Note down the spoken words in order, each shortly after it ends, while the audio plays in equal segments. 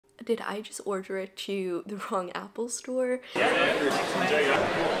did I just order it to the wrong Apple store? Alright,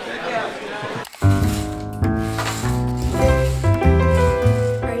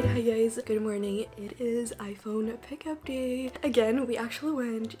 hi guys, good morning. It is iPhone pickup day. Again, we actually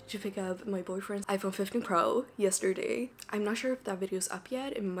went to pick up my boyfriend's iPhone 15 Pro yesterday. I'm not sure if that video's up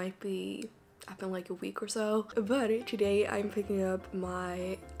yet. It might be up in like a week or so, but today I'm picking up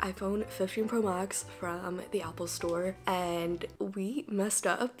my iPhone 15 Pro Max from the Apple store, and we messed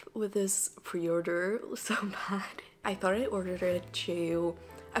up with this pre-order so bad. I thought I ordered it to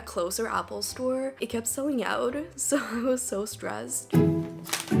a closer Apple store. It kept selling out, so I was so stressed.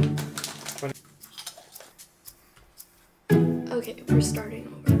 Okay, we're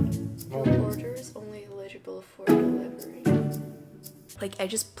starting over. Your order is only eligible for delivery. Like, I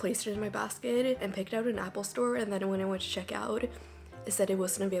just placed it in my basket and picked out an Apple store, and then when I went to check out, it said it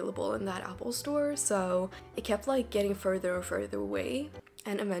wasn't available in that Apple store, so it kept like getting further and further away,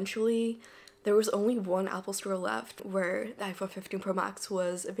 and eventually there was only one Apple store left where the iPhone 15 Pro Max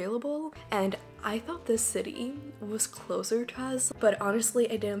was available, and I thought this city was closer to us, but honestly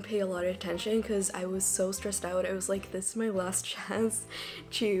I didn't pay a lot of attention because I was so stressed out. I was like, this is my last chance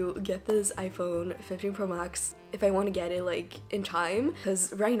to get this iPhone 15 Pro Max if I want to get it like in time,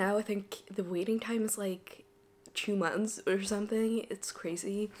 because right now I think the waiting time is like 2 months or something. It's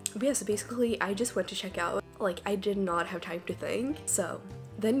crazy. But yeah, so basically I just went to check out. Like, I did not have time to think. So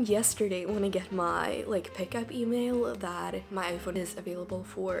then yesterday when I get my like pickup email that my iPhone is available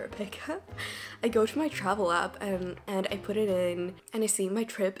for pickup, I go to my travel app and I put it in, and I see my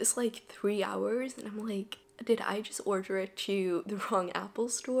trip is like 3 hours, and I'm like, did I just order it to the wrong Apple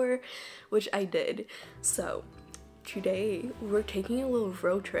store? Which I did. So today we're taking a little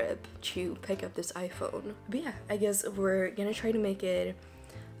road trip to pick up this iPhone. But yeah, I guess we're gonna try to make it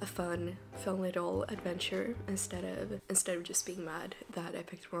a fun little adventure instead of just being mad that I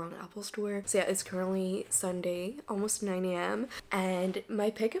picked the wrong Apple store. So yeah, it's currently Sunday, almost 9 a.m. and my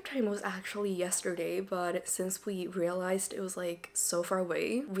pickup time was actually yesterday, but since we realized it was like so far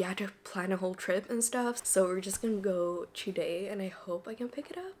away, we had to plan a whole trip and stuff, so we're just gonna go today, and I hope I can pick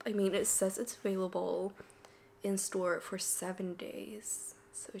it up. I mean, it says it's available in store for 7 days,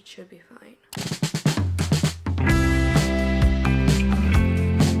 so it should be fine.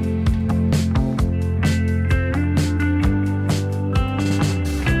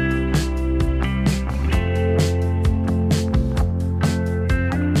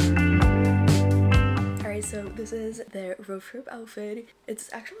 So this is the road trip outfit.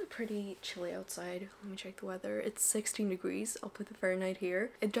 It's actually pretty chilly outside. Let me check the weather. It's 16 degrees. I'll put the Fahrenheit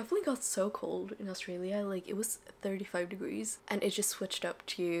here. It definitely got so cold in Australia. Like, it was 35 degrees and it just switched up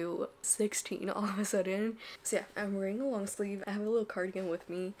to 16 all of a sudden. So yeah, I'm wearing a long sleeve. I have a little cardigan with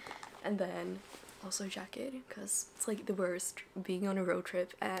me, and then also a jacket because it's like the worst being on a road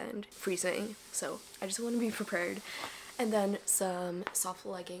trip and freezing. So I just want to be prepared. And then some soft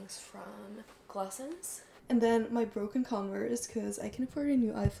leggings from Glassons. And then my broken Converse because I can afford a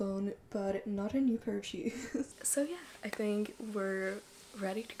new iPhone but not a new pair of shoes. So yeah, I think we're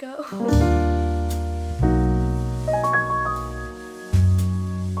ready to go.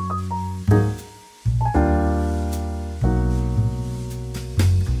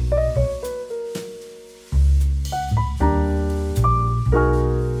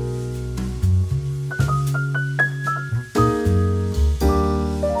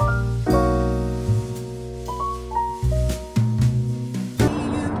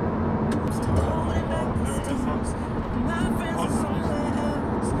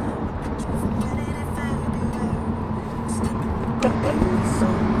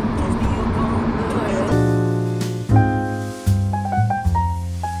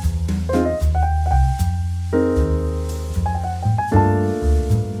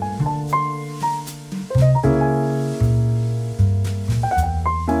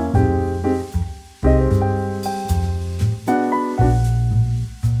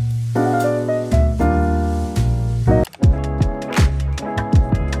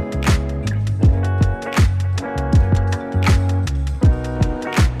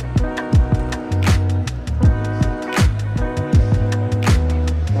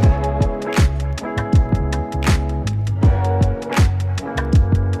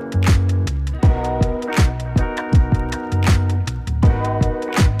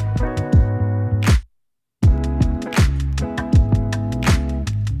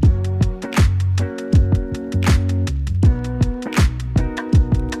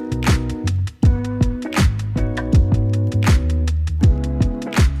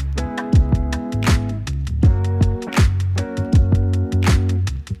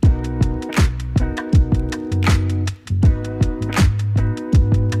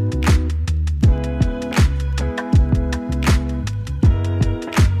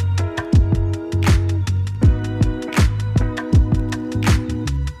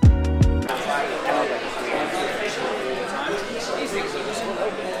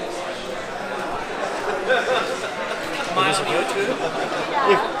 using YouTube?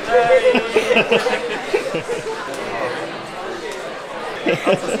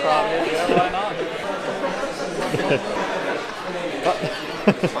 I'll subscribe, yeah, why not?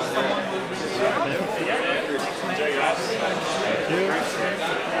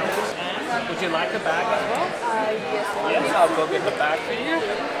 Would you like the bag as well? Yes. Yes, I'll go get the bag for you.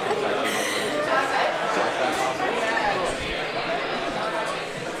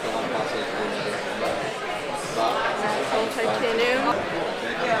 Natural titanium.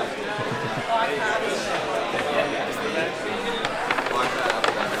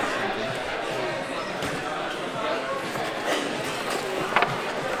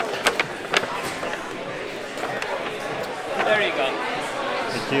 There you go.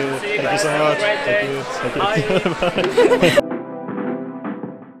 Thank you. See you Thank you guys. so Have a much. great day. Thank you. Bye.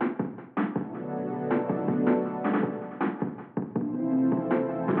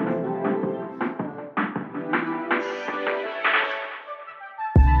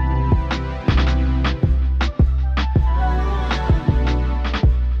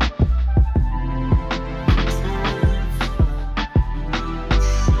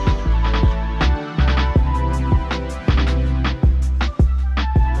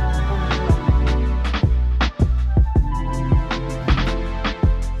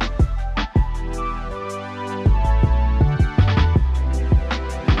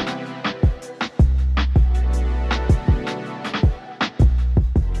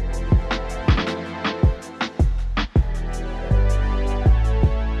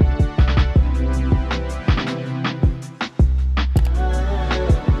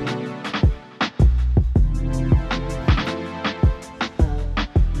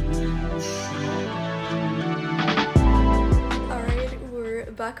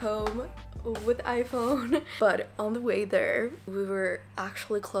 Back home with iPhone, but on the way there we were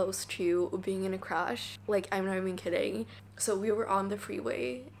actually close to being in a crash. Like, I'm not even kidding. So we were on the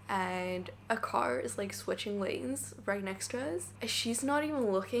freeway and a car is like switching lanes right next to us. She's not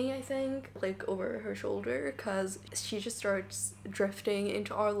even looking, I think, like over her shoulder, because she just starts drifting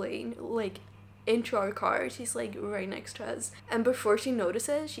into our lane, like into our car. She's like right next to us, and before she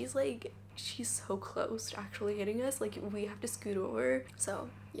notices, she's so close to actually hitting us. Like, we have to scoot over. So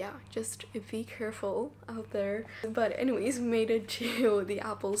yeah, just be careful out there. But anyways, we made it to the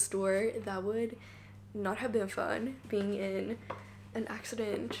Apple store. That would not have been fun, being in an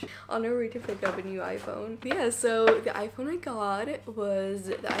accident on our way to pick up a new iPhone. But yeah, so the iPhone I got was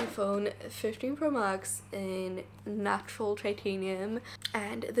the iPhone 15 Pro Max in natural titanium,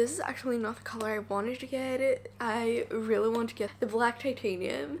 and this is actually not the color I wanted to get. I really want to get the black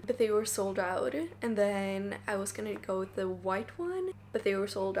titanium, but they were sold out, and then I was gonna go with the white one, but they were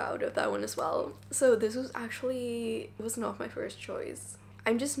sold out of that one as well. So this was actually, it was not my first choice.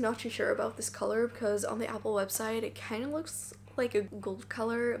 I'm just not too sure about this color because on the Apple website it kind of looks like a gold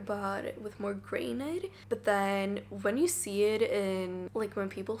color but with more gray in it, but then when you see it in, like, when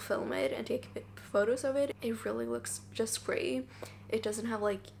people film it and take photos of it, it really looks just gray. It doesn't have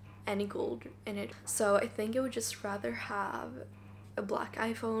like any gold in it, so I think I would just rather have a black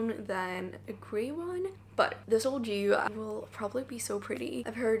iPhone than a gray one. But this old G will probably be so pretty.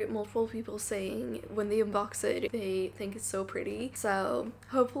 I've heard multiple people saying when they unbox it, they think it's so pretty. So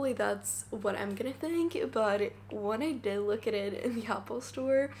hopefully that's what I'm gonna think. But when I did look at it in the Apple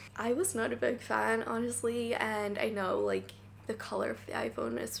store, I was not a big fan, honestly. And I know, like, the color of the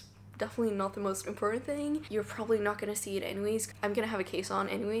iPhone is definitely not the most important thing. You're probably not gonna see it anyways. I'm gonna have a case on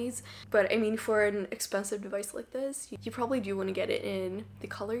anyways, but I mean, for an expensive device like this, you probably do want to get it in the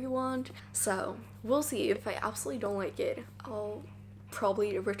color you want. So we'll see. If I absolutely don't like it, I'll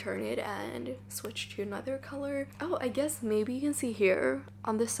probably return it and switch to another color. Oh, I guess maybe you can see here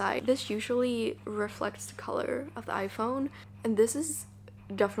on the side, this usually reflects the color of the iPhone, and this is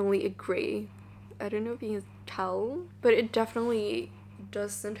definitely a gray. I don't know if you can tell, but it definitely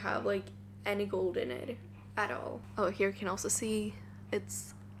doesn't have like any gold in it at all. Oh, here you can also see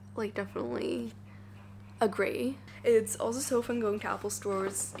it's like definitely a gray. It's also so fun going to Apple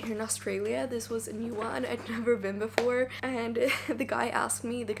stores here in Australia. This was a new one. I'd never been before, and the guy asked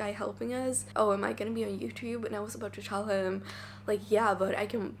me, the guy helping us, oh, am I gonna be on YouTube? And I was about to tell him, like, yeah, but I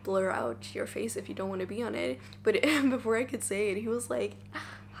can blur out your face if you don't want to be on it. But before I could say it, he was like,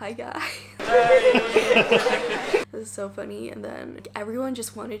 hi guys. This is so funny. And then everyone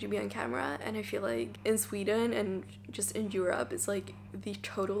just wanted to be on camera, and I feel like in Sweden and just in Europe it's like the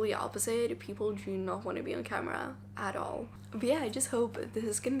totally opposite. People do not want to be on camera at all. But yeah, I just hope this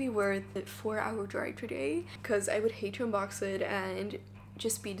is gonna be worth the 4-hour drive today, because I would hate to unbox it and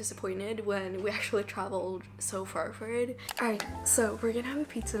just be disappointed when we actually traveled so far for it. Alright, so we're gonna have a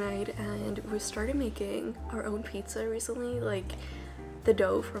pizza night, and we started making our own pizza recently, like the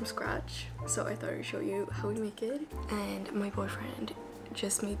dough from scratch. So I thought I'd show you how we make it. And my boyfriend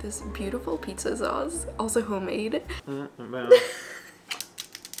just made this beautiful pizza sauce, also homemade.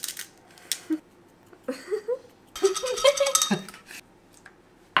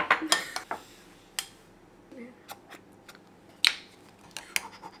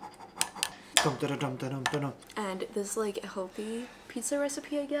 And this is like a healthy pizza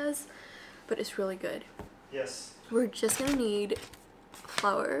recipe, I guess, but it's really good. Yes. We're just gonna need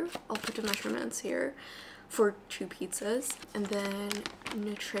flour. I'll put the measurements here for 2 pizzas, and then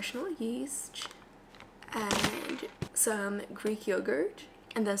nutritional yeast and some Greek yogurt,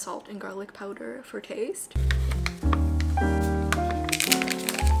 and then salt and garlic powder for taste.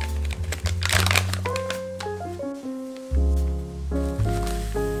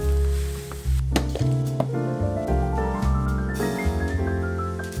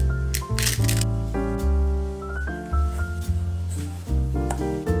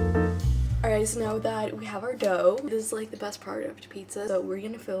 Alright, so now that we have our dough, this is like the best part of the pizza. So we're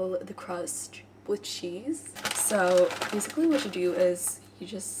gonna fill the crust with cheese. So basically what you do is you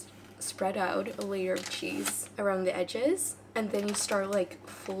just spread out a layer of cheese around the edges, and then you start like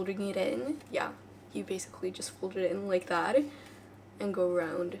folding it in. Yeah, you basically just fold it in like that and go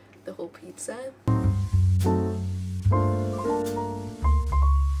around the whole pizza.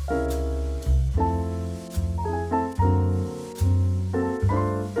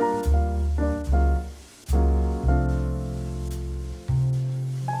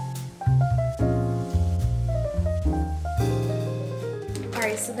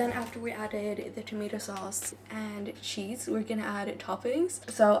 Alright, so then after we added the tomato sauce and cheese, we're gonna add toppings.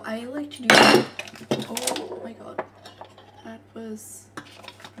 So I like to do, oh my god, that was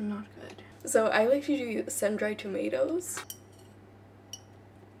not good. So I like to do sun-dried tomatoes.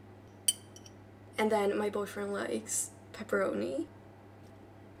 And then my boyfriend likes pepperoni.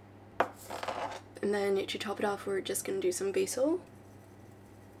 And then to top it off, we're just gonna do some basil.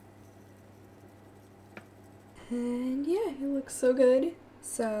 And yeah, it looks so good.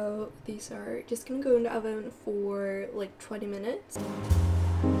 So these are just gonna go in the oven for like 20 minutes.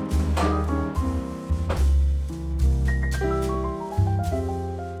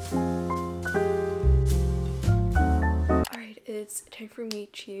 Alright, it's time for me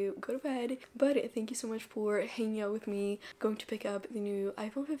to go to bed, but thank you so much for hanging out with me. Going to pick up the new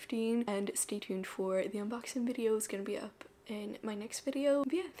iPhone 15, and stay tuned for the unboxing video. It's gonna be up in my next video.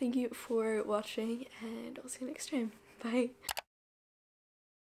 But yeah, thank you for watching, and I'll see you next time. Bye.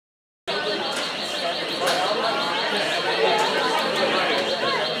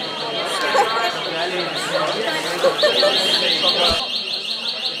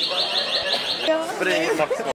 But